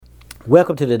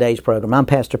Welcome to today's program. I'm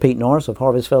Pastor Pete Norris of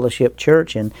Harvest Fellowship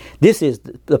Church, and this is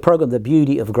the program, The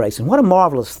Beauty of Grace. And what a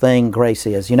marvelous thing grace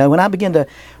is. You know, when I begin to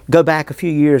go back a few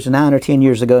years, 9 or 10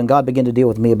 years ago, and God began to deal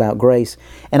with me about grace,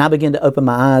 and I began to open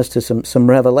my eyes to some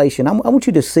revelation, I want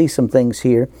you to see some things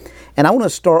here. And I want to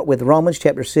start with Romans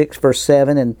chapter 6, verse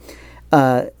 7, and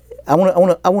I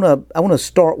want to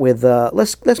start with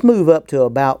let's move up to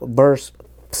about verse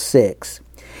 6.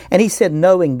 And he said,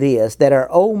 knowing this, that our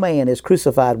old man is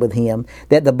crucified with him,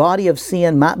 that the body of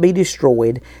sin might be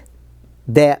destroyed,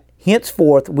 that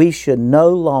henceforth we should no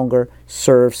longer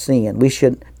serve sin. We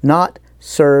should not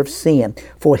serve sin.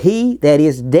 For he that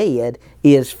is dead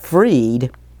is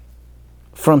freed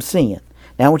from sin.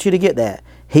 Now I want you to get that.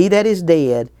 He that is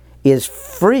dead is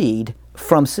freed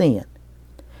from sin.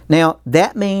 Now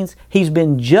that means he's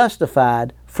been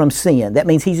justified from sin. That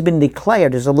means he's been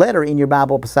declared. There's a letter in your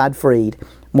Bible beside freed,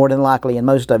 more than likely in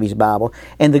most of his Bible.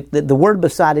 And the word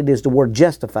beside it is the word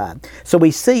justified. So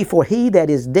we see, for he that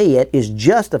is dead is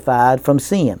justified from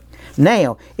sin.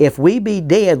 Now, if we be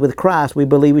dead with Christ, we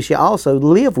believe we shall also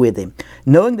live with him.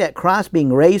 Knowing that Christ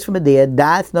being raised from the dead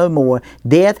dieth no more,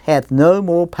 death hath no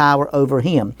more power over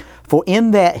him. For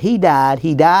in that he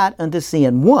died unto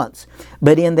sin once,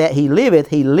 but in that he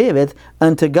liveth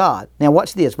unto God. Now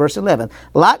watch this, verse 11.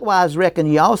 Likewise reckon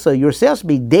ye also yourselves to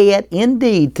be dead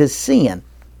indeed to sin,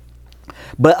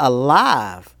 but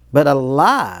alive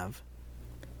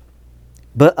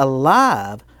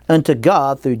unto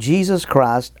God through Jesus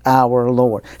Christ our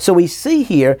Lord. So we see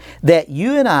here that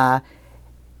you and I,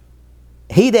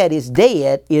 he that is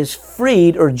dead is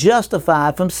freed or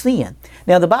justified from sin.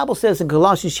 Now the Bible says in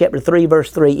Colossians chapter 3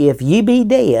 verse 3, if ye be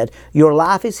dead, your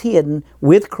life is hidden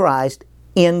with Christ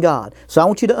in God. So I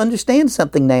want you to understand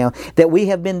something now, that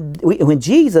when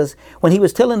Jesus, when he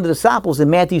was telling the disciples in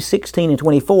Matthew 16 and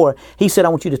 24, he said, I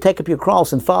want you to take up your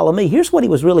cross and follow me. Here's what he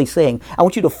was really saying. I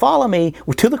want you to follow me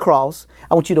to the cross.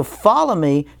 I want you to follow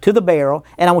me to the burial,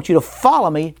 and I want you to follow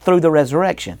me through the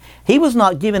resurrection. He was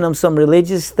not giving them some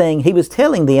religious thing. He was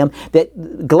telling them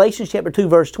that Galatians chapter 2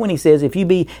 verse 20 says,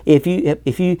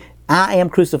 I am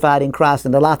crucified in Christ,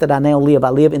 and the life that I now live, I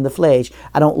live in the flesh.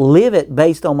 I don't live it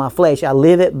based on my flesh. I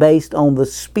live it based on the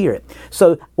Spirit.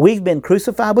 So we've been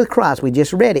crucified with Christ. We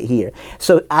just read it here.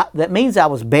 So that means I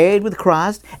was buried with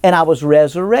Christ, and I was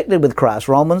resurrected with Christ.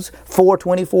 Romans 4,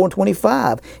 24 and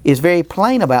 25 is very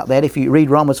plain about that if you read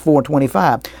Romans 4 and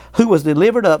 25. Who was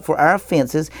delivered up for our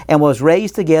offenses and was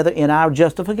raised together in our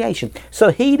justification. So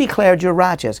he declared you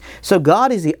righteous. So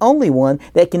God is the only one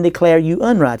that can declare you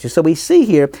unrighteous. So we see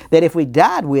here that if we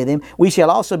died with him, we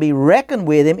shall also be reckoned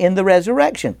with him in the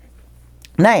resurrection.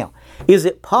 Now, is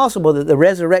it possible that the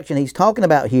resurrection he's talking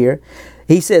about here,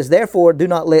 he says, therefore do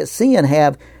not let sin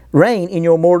have reign in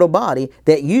your mortal body,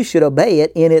 that you should obey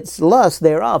it in its lust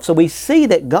thereof. So we see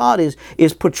that God is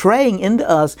portraying into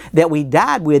us that we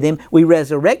died with him, we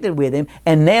resurrected with him,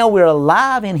 and now we're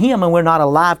alive in him, and we're not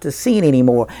alive to sin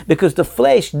anymore, because the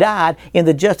flesh died in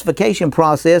the justification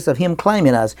process of him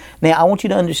claiming us. Now I want you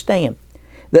to understand,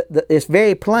 it's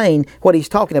very plain what he's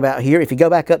talking about here. If you go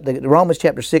back up to Romans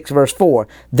chapter 6 verse 4,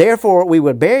 therefore we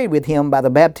were buried with him by the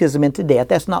baptism into death.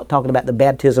 That's not talking about the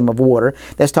baptism of water.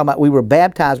 That's talking about we were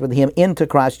baptized with him into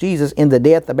Christ Jesus in the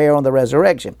death, the burial, and the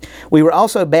resurrection. We were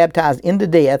also baptized into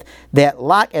death, that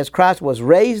like as Christ was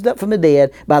raised up from the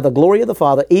dead by the glory of the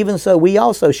Father, even so we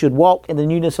also should walk in the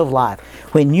newness of life.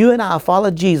 When you and I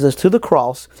followed Jesus to the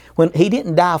cross, when he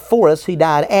didn't die for us, he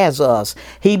died as us.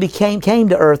 He came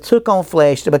to earth, took on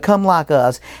flesh to become like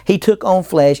us. He took on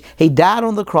flesh. He died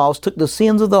on the cross, took the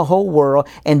sins of the whole world,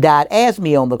 and died as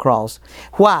me on the cross.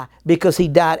 Why? Because he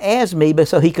died as me, but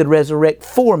so he could resurrect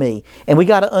for me. And we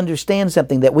got to understand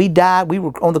something, that we died, we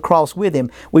were on the cross with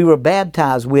him. We were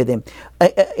baptized with him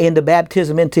in the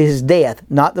baptism into his death,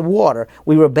 not the water.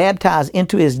 We were baptized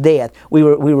into his death. We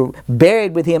were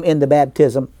buried with him in the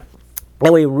baptism.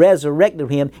 And we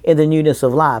resurrected him in the newness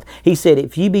of life. He said,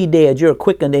 if you be dead, you're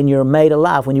quickened and you're made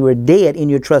alive when you were dead in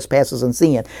your trespasses and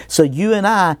sin. So you and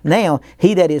I now,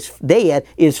 he that is dead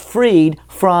is freed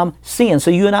from sin. So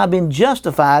you and I have been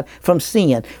justified from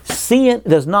sin. Sin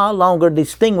does no longer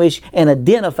distinguish and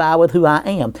identify with who I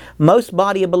am. Most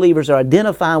body of believers are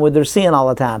identifying with their sin all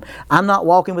the time. I'm not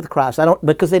walking with Christ.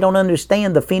 Because they don't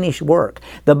understand the finished work.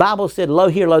 The Bible said, lo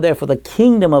here, lo there, for the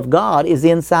kingdom of God is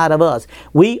inside of us.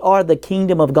 We are the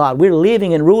kingdom of God. We're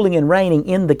living and ruling and reigning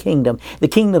in the kingdom. The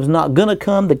kingdom's not going to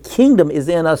come. The kingdom is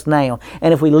in us now.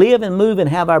 And if we live and move and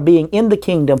have our being in the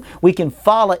kingdom, we can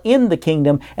follow in the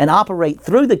kingdom and operate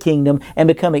through the kingdom and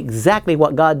become exactly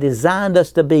what God designed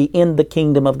us to be in the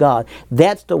kingdom of God.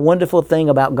 That's the wonderful thing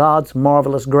about God's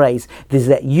marvelous grace, is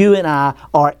that you and I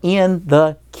are in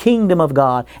the kingdom of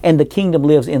God, and the kingdom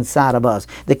lives inside of us.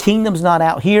 The kingdom's not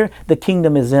out here. The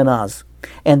kingdom is in us.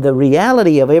 And the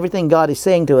reality of everything God is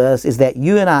saying to us is that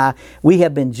you and I, we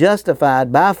have been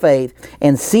justified by faith,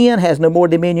 and sin has no more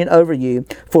dominion over you,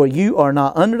 for you are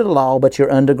not under the law, but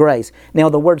you're under grace. Now,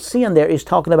 the word sin there is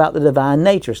talking about the divine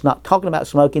nature. It's not talking about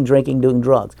smoking, drinking, doing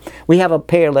drugs. We have a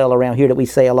parallel around here that we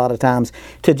say a lot of times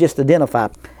to just identify.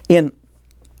 In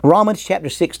Romans chapter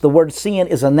 6, the word sin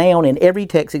is a noun in every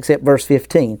text except verse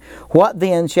 15. What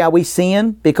then, shall we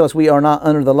sin because we are not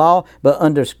under the law, but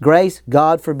under grace?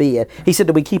 God forbid. He said,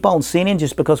 do we keep on sinning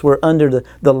just because we're under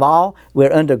the law?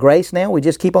 We're under grace now? We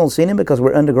just keep on sinning because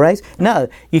we're under grace? No,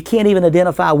 you can't even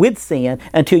identify with sin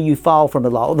until you fall from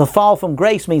the law. The fall from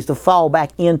grace means to fall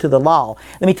back into the law.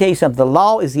 Let me tell you something. The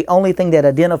law is the only thing that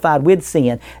identified with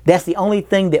sin. That's the only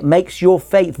thing that makes your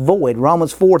faith void.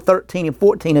 Romans 4:13 and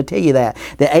 14 will tell you that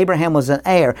Abraham was an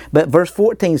heir. But verse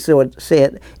 14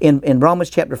 said in Romans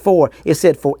chapter 4, it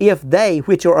said, for if they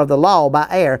which are of the law by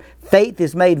error, faith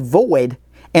is made void,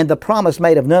 and the promise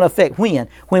made of none effect. When?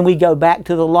 When we go back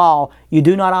to the law, you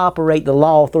do not operate the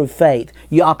law through faith.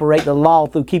 You operate the law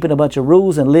through keeping a bunch of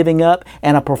rules and living up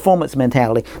and a performance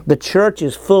mentality. The church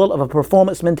is full of a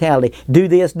performance mentality. Do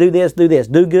this, do this, do this.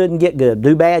 Do good and get good.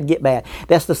 Do bad, get bad.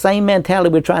 That's the same mentality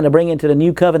we're trying to bring into the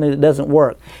new covenant. It doesn't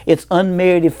work. It's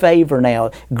unmerited favor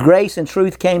now. Grace and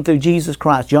truth came through Jesus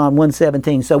Christ, John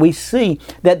 1:17. So we see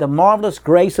that the marvelous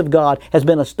grace of God has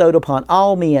been bestowed upon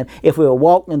all men if we will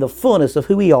walk in the fullness of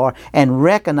who we are and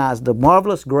recognize the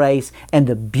marvelous grace and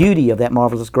the beauty of that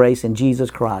marvelous grace in Jesus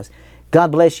Christ.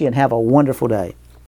 God bless you and have a wonderful day.